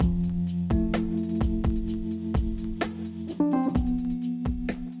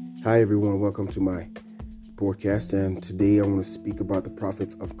Hi everyone, welcome to my podcast, and today I want to speak about the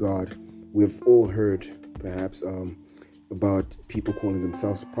prophets of God. We've all heard perhaps about people calling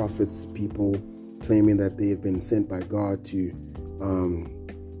themselves prophets, people claiming that they have been sent by God to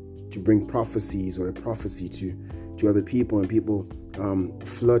bring prophecies or a prophecy to other people, and people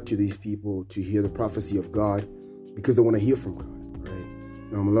flood to these people to hear the prophecy of God because they want to hear from God, right?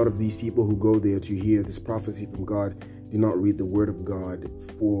 A lot of these people who go there to hear this prophecy from God do not read the Word of God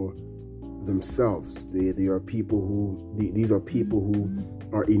for themselves. They are people who these are people who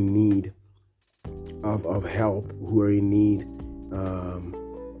are in need of help, who are in need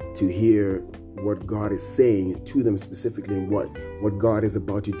to hear what God is saying to them specifically, and what God is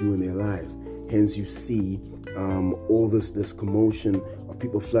about to do in their lives. Hence, you see all this commotion of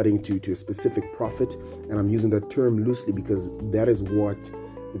people flooding to a specific prophet, and I'm using that term loosely because that is what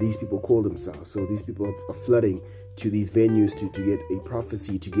these people call themselves. So these people are flooding to these venues to get a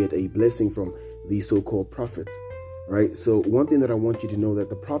prophecy, to get a blessing from these so-called prophets, right? So one thing that I want you to know, that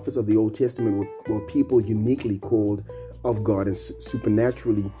the prophets of the Old Testament were people uniquely called of God and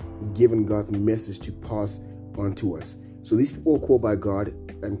supernaturally given God's message to pass on to us. So these people are called by God,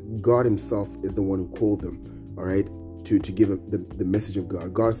 and God himself is the one who called them, all right, to give the message of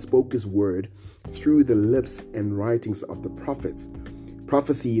God. God spoke his word through the lips and writings of the prophets.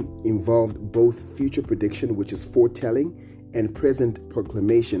 Prophecy involved both future prediction, which is foretelling, and present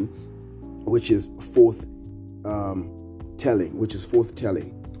proclamation, which is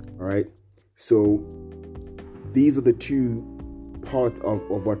forthtelling. All right. So these are the two parts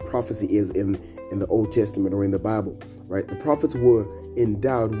of what prophecy is in the Old Testament or in the Bible. Right. The prophets were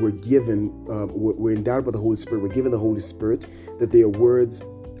endowed by the Holy Spirit. Were given the Holy Spirit, that their words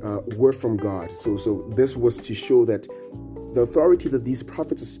were from God. So this was to show that the authority that these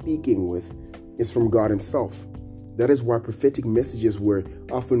prophets are speaking with is from God himself. That is why prophetic messages were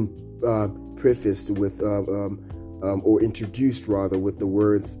often prefaced with or introduced rather with the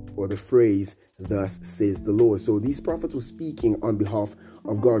words or the phrase, "Thus says the Lord." So these prophets were speaking on behalf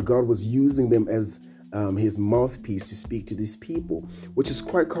of God. God was using them as his mouthpiece to speak to these people, which is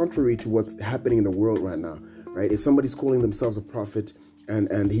quite contrary to what's happening in the world right now, right? If somebody's calling themselves a prophet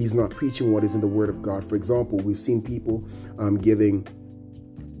and he's not preaching what is in the Word of God, for example, we've seen people giving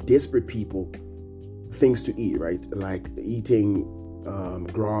desperate people things to eat, right? Like eating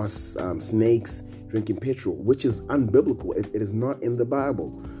grass, snakes, drinking petrol, which is unbiblical. It is not in the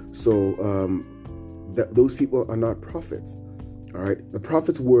Bible. So those people are not prophets, all right? The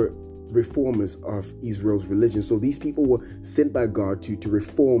prophets were reformers of Israel's religion. So these people were sent by God to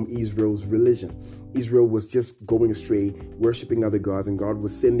reform Israel's religion. Israel was just going astray, worshiping other gods, and God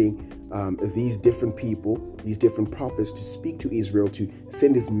was sending these different people, these different prophets, to speak to Israel, to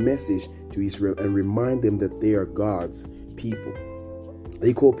send his message to Israel and remind them that they are God's people.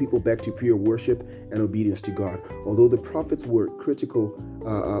 They call people back to pure worship and obedience to God. Although the prophets were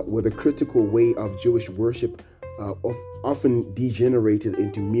the critical way of Jewish worship, often degenerated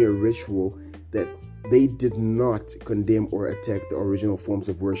into mere ritual, that they did not condemn or attack the original forms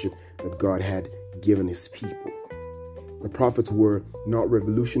of worship that God had given his people. The prophets were not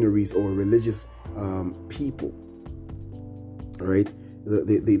revolutionaries or religious people. All right,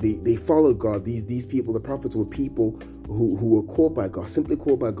 they followed God. These people, the prophets, were people who were called by God, simply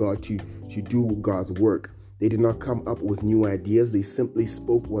called by God to do God's work. They did not come up with new ideas. They simply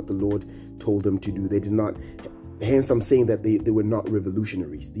spoke what the Lord told them to do. They did not. Hence, I'm saying that they were not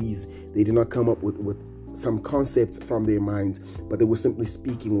revolutionaries. They did not come up with some concepts from their minds, but they were simply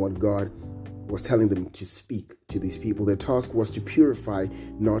speaking what God was telling them to speak to these people. Their task was to purify,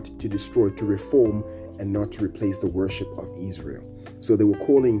 not to destroy, to reform, and not to replace the worship of Israel. So they were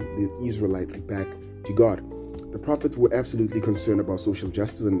calling the Israelites back to God. The prophets were absolutely concerned about social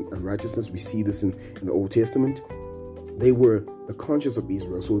justice and righteousness. We see this in the Old Testament. They were the conscience of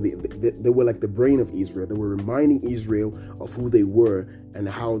Israel. So they were like the brain of Israel. They were reminding Israel of who they were and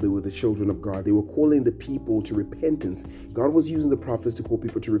how they were the children of God. They were calling the people to repentance. God was using the prophets to call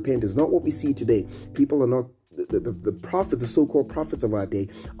people to repentance. Not what we see today. People are not, the prophets, the so-called prophets of our day,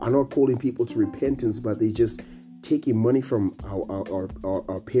 are not calling people to repentance, but they just taking money from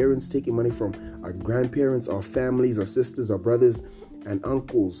our parents, taking money from our grandparents, our families, our sisters, our brothers, and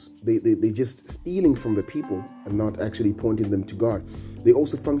uncles. They just stealing from the people and not actually pointing them to God. They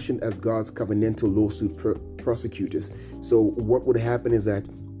also functioned as God's covenantal lawsuit prosecutors. So what would happen is that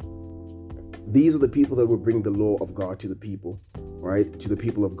these are the people that would bring the law of God to the people, right? To the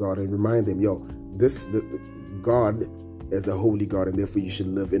people of God, and remind them, God is a holy God, and therefore you should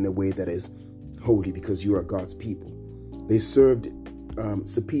live in a way that is holy because you are God's people. They served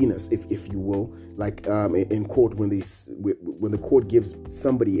subpoenas, if you will, like in court when the court gives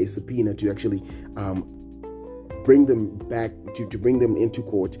somebody a subpoena to actually bring them back to bring them into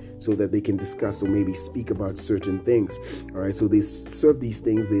court so that they can discuss or maybe speak about certain things. All right, so they serve these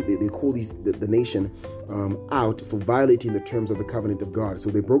things. They call the nation out for violating the terms of the covenant of God. So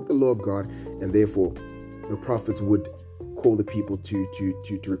they broke the law of God, and therefore the prophets would call the people to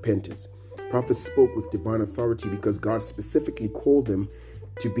repentance. Prophets spoke with divine authority because God specifically called them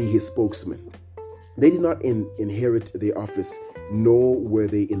to be his spokesman. They did not inherit their office, nor were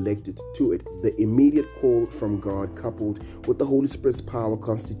they elected to it. The immediate call from God, coupled with the Holy Spirit's power,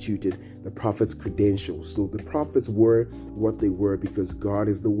 constituted the prophets' credentials. So the prophets were what they were because God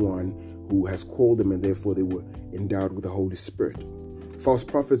is the one who has called them, and therefore they were endowed with the Holy Spirit. False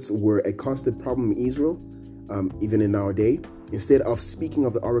prophets were a constant problem in Israel, even in our day. Instead of speaking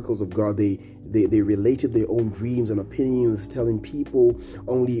of the oracles of God, they related their own dreams and opinions, telling people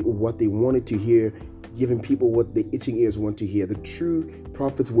only what they wanted to hear, giving people what the itching ears want to hear. The true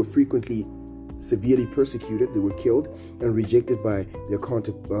prophets were frequently severely persecuted. They were killed and rejected by their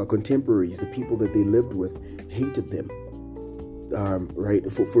contemporaries. The people that they lived with hated them,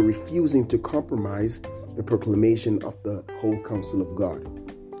 for refusing to compromise the proclamation of the whole counsel of God.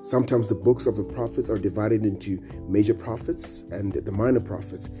 Sometimes the books of the prophets are divided into major prophets and the minor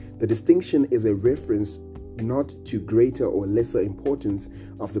prophets. The distinction is a reference not to greater or lesser importance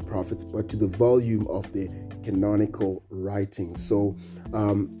of the prophets, but to the volume of the canonical writings. So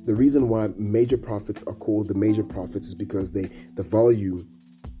the reason why major prophets are called the major prophets is because the volume,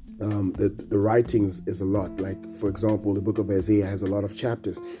 the writings is a lot. Like, for example, the book of Isaiah has a lot of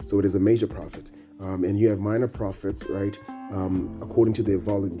chapters, so it is a major prophet. And you have minor prophets, right? According to their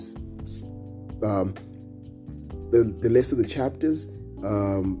volumes. The less of the chapters,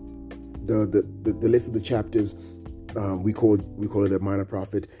 the less of the chapters, we call it a minor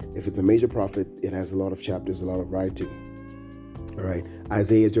prophet. If it's a major prophet, it has a lot of chapters, a lot of writing. All right.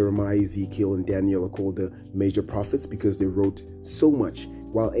 Isaiah, Jeremiah, Ezekiel, and Daniel are called the major prophets because they wrote so much,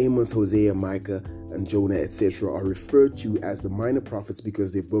 while Amos, Hosea, Micah, and Jonah, etc., are referred to as the minor prophets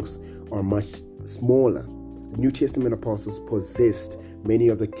because their books are much smaller. The New Testament apostles possessed many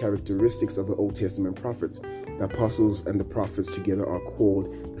of the characteristics of the Old Testament prophets. The apostles and the prophets together are called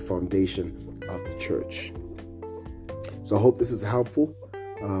the foundation of the church. So I hope this is helpful.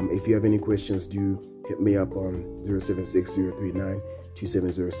 If you have any questions, do hit me up on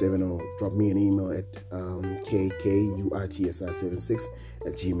 076-039-2707 or drop me an email at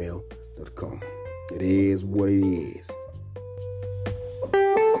kkurtsi76@gmail.com. It is what it is.